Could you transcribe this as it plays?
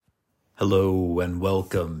Hello and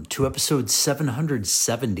welcome to episode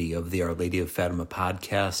 770 of the Our Lady of Fatima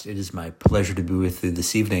podcast. It is my pleasure to be with you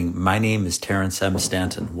this evening. My name is Terrence M.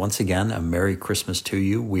 Stanton. Once again, a Merry Christmas to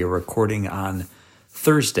you. We are recording on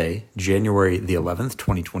Thursday, January the 11th,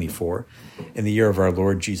 2024. In the year of our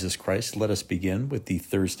Lord Jesus Christ, let us begin with the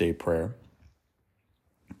Thursday prayer.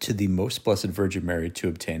 To the Most Blessed Virgin Mary to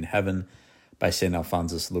obtain heaven by St.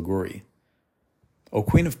 Alphonsus Liguori. O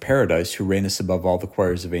Queen of Paradise, who reignest above all the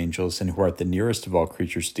choirs of angels, and who art the nearest of all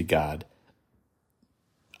creatures to God,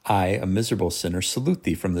 I, a miserable sinner, salute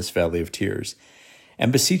thee from this valley of tears,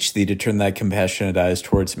 and beseech thee to turn thy compassionate eyes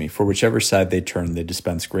towards me, for whichever side they turn, they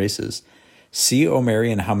dispense graces. See, O Mary,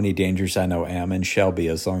 in how many dangers I now am, and shall be,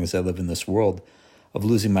 as long as I live in this world, of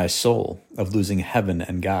losing my soul, of losing heaven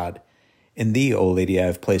and God. In thee, O Lady, I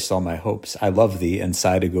have placed all my hopes. I love thee, and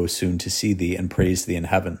sigh to go soon to see thee, and praise thee in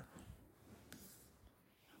heaven.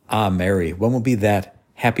 Ah, Mary, when will be that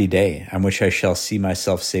happy day on which I shall see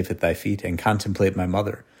myself safe at thy feet and contemplate my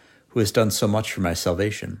mother, who has done so much for my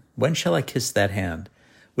salvation? When shall I kiss that hand,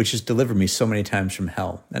 which has delivered me so many times from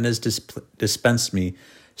hell, and has dispensed me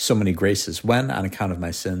so many graces, when, on account of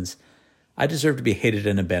my sins, I deserve to be hated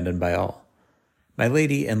and abandoned by all? My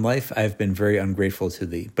lady, in life I have been very ungrateful to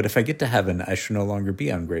thee, but if I get to heaven, I shall no longer be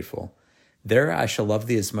ungrateful. There I shall love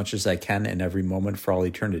thee as much as I can in every moment for all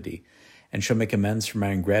eternity, and shall make amends for my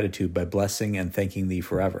ingratitude by blessing and thanking thee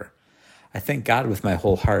forever. I thank God with my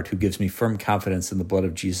whole heart, who gives me firm confidence in the blood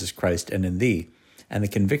of Jesus Christ and in thee, and the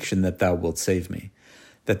conviction that thou wilt save me,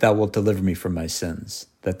 that thou wilt deliver me from my sins,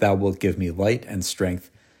 that thou wilt give me light and strength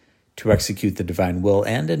to execute the divine will,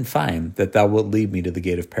 and, in fine, that thou wilt lead me to the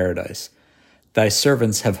gate of paradise. Thy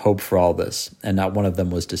servants have hope for all this, and not one of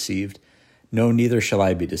them was deceived. No, neither shall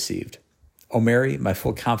I be deceived. O Mary, my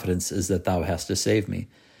full confidence is that thou hast to save me.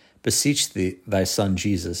 Beseech thee, thy Son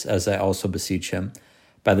Jesus, as I also beseech him,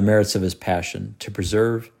 by the merits of his passion, to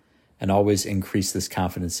preserve and always increase this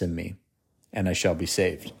confidence in me, and I shall be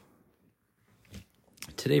saved.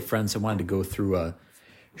 Today, friends, I wanted to go through a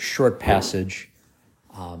short passage.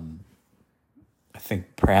 I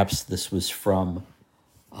think perhaps this was from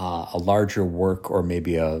a larger work or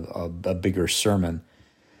maybe a bigger sermon.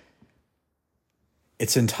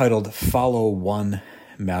 It's entitled, Follow One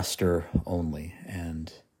Master Only,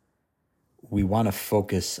 and we want to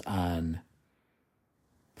focus on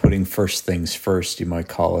putting first things first, you might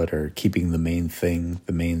call it, or keeping the main thing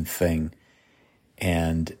the main thing.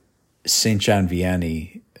 And St. John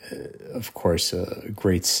Vianney, of course, a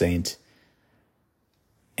great saint,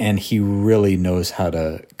 and he really knows how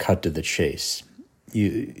to cut to the chase.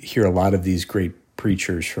 You hear a lot of these great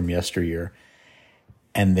preachers from yesteryear,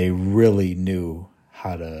 and they really knew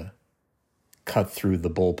how to cut through the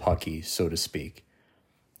bullpucky, so to speak,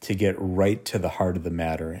 to get right to the heart of the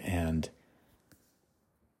matter. And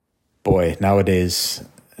boy, nowadays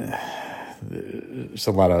there's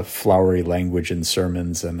a lot of flowery language in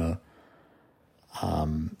sermons and a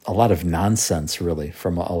lot of nonsense, really,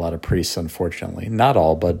 from a lot of priests, unfortunately. Not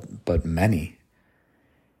all, but many.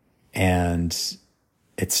 And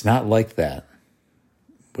it's not like that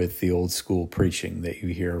with the old school preaching that you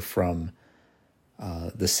hear from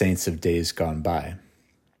the saints of days gone by.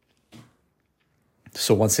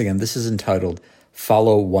 So once again, this is entitled,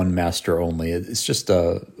 Follow One Master Only. It's just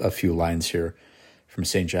a few lines here from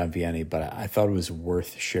St. John Vianney, but I thought it was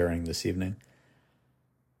worth sharing this evening.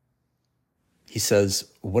 He says,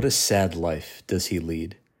 what a sad life does he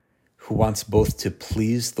lead, who wants both to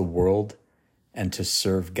please the world and to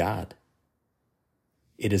serve God.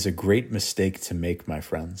 It is a great mistake to make, my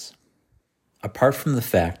friends. Apart from the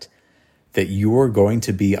fact that you are going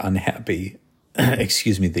to be unhappy,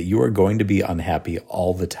 that you are going to be unhappy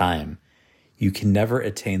all the time, you can never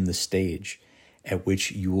attain the stage at which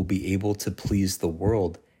you will be able to please the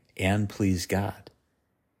world and please God.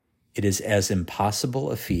 It is as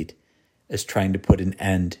impossible a feat as trying to put an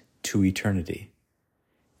end to eternity.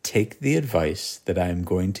 Take the advice that I am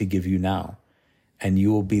going to give you now, and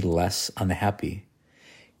you will be less unhappy.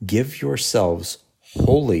 Give yourselves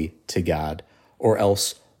wholly to God, or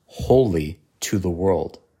else wholly to the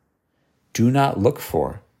world. Do not look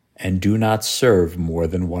for and do not serve more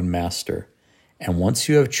than one master. And once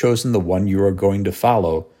you have chosen the one you are going to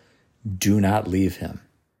follow, do not leave him.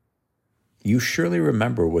 You surely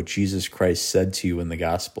remember what Jesus Christ said to you in the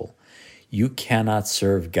gospel. You cannot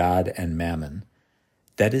serve God and mammon.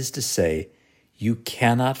 That is to say, you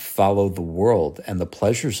cannot follow the world and the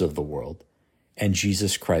pleasures of the world and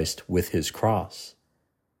Jesus Christ with his cross.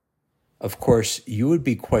 Of course, you would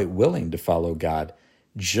be quite willing to follow God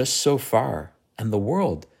just so far, and the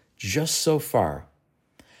world just so far.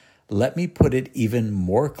 Let me put it even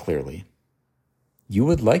more clearly. You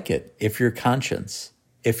would like it if your conscience,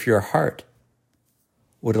 if your heart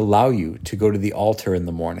would allow you to go to the altar in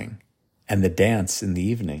the morning and the dance in the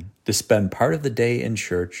evening, to spend part of the day in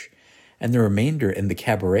church and the remainder in the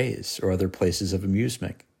cabarets or other places of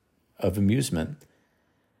amusement,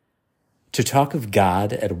 to talk of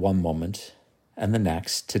God at one moment and the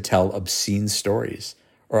next, to tell obscene stories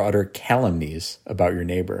or utter calumnies about your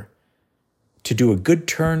neighbor, to do a good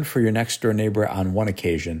turn for your next door neighbor on one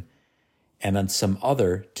occasion and on some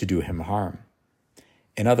other to do him harm.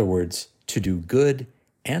 In other words, to do good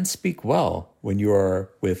and speak well when you are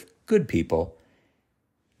with good people,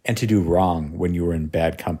 and to do wrong when you are in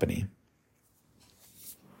bad company.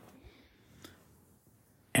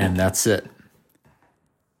 And that's it.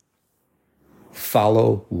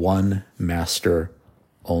 Follow one master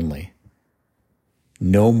only.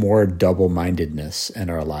 No more double-mindedness in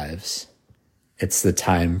our lives. It's the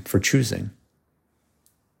time for choosing.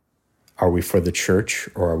 Are we for the church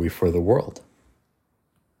or are we for the world?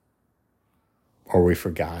 Are we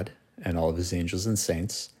for God and all of his angels and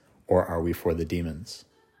saints, or are we for the demons?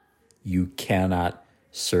 You cannot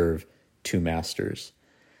serve two masters.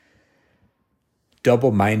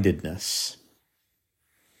 Double-mindedness.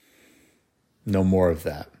 No more of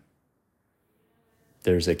that.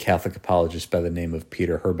 There's a Catholic apologist by the name of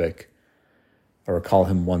Peter Herbeck. I recall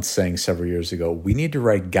him once saying several years ago, we need to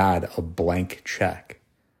write God a blank check.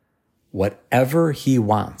 Whatever he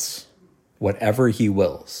wants, whatever he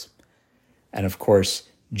wills. And of course,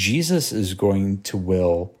 Jesus is going to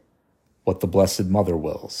will what the Blessed Mother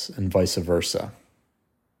wills, and vice versa.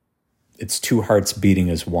 It's two hearts beating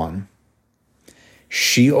as one.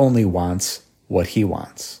 She only wants what he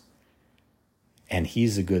wants. And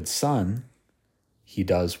he's a good son. He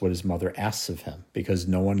does what his mother asks of him, because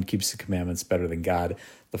no one keeps the commandments better than God.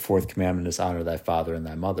 The fourth commandment is honor thy father and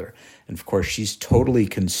thy mother. And of course, she's totally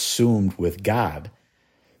consumed with God.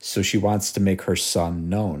 So she wants to make her son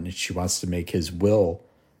known. She wants to make his will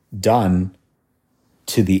done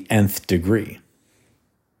to the nth degree.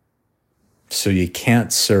 So you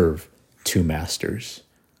can't serve two masters.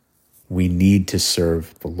 We need to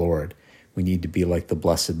serve the Lord. We need to be like the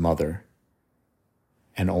Blessed Mother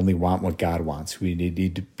and only want what God wants. We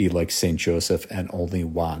need to be like St. Joseph and only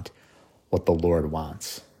want what the Lord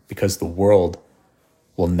wants, because the world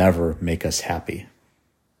will never make us happy.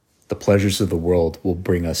 The pleasures of the world will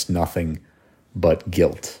bring us nothing but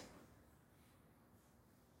guilt,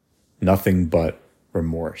 nothing but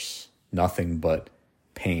remorse, nothing but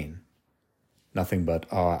pain, nothing but,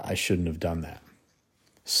 oh, I shouldn't have done that.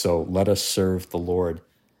 So let us serve the Lord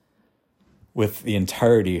with the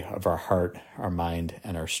entirety of our heart, our mind,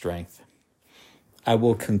 and our strength. I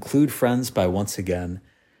will conclude, friends, by once again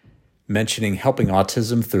mentioning Helping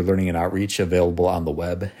Autism Through Learning and Outreach, available on the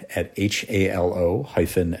web at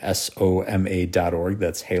halo-soma.org.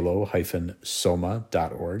 That's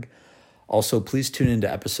halo-soma.org. Also, please tune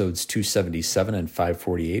into episodes 277 and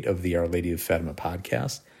 548 of the Our Lady of Fatima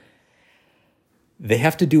podcast. They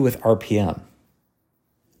have to do with RPM,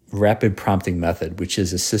 Rapid Prompting Method, which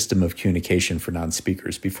is a system of communication for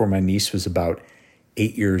non-speakers. Before my niece was about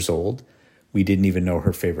 8 years old, we didn't even know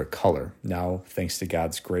her favorite color. Now, thanks to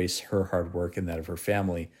God's grace, her hard work, and that of her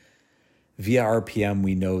family, via RPM,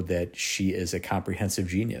 we know that she is a comprehensive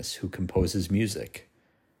genius who composes music,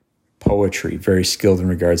 poetry, very skilled in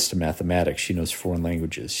regards to mathematics. She knows foreign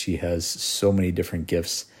languages. She has so many different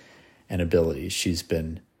gifts and abilities. She's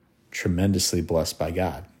been tremendously blessed by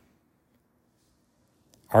God.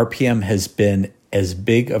 RPM has been as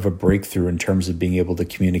big of a breakthrough in terms of being able to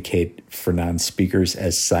communicate for non-speakers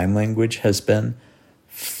as sign language has been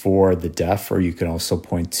for the deaf, or you can also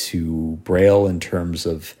point to Braille in terms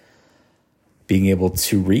of being able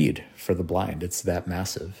to read for the blind. It's that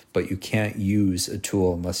massive, but you can't use a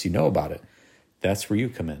tool unless you know about it. That's where you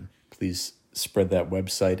come in. Please spread that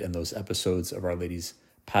website and those episodes of Our Lady's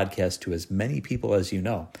podcast to as many people as you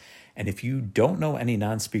know. And if you don't know any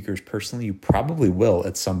non-speakers personally, you probably will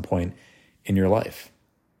at some point in your life.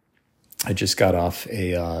 I just got off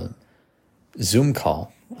a Zoom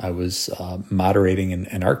call. I was moderating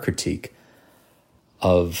an art critique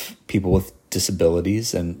of people with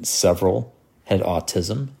disabilities, and several had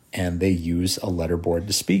autism, and they use a letterboard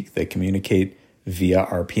to speak. They communicate via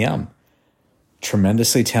RPM.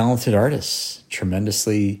 Tremendously talented artists,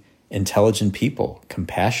 tremendously intelligent people,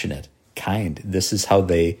 compassionate, kind. This is how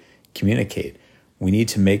they communicate. We need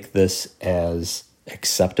to make this as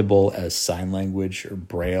acceptable as sign language or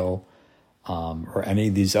Braille or any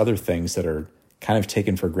of these other things that are kind of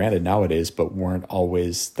taken for granted nowadays, but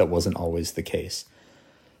that wasn't always the case.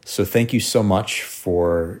 So thank you so much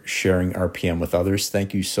for sharing RPM with others.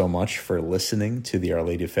 Thank you so much for listening to the Our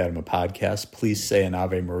Lady of Fatima podcast. Please say an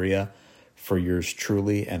Ave Maria for yours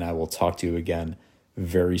truly, and I will talk to you again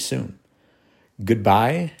very soon.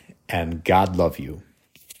 Goodbye, and God love you.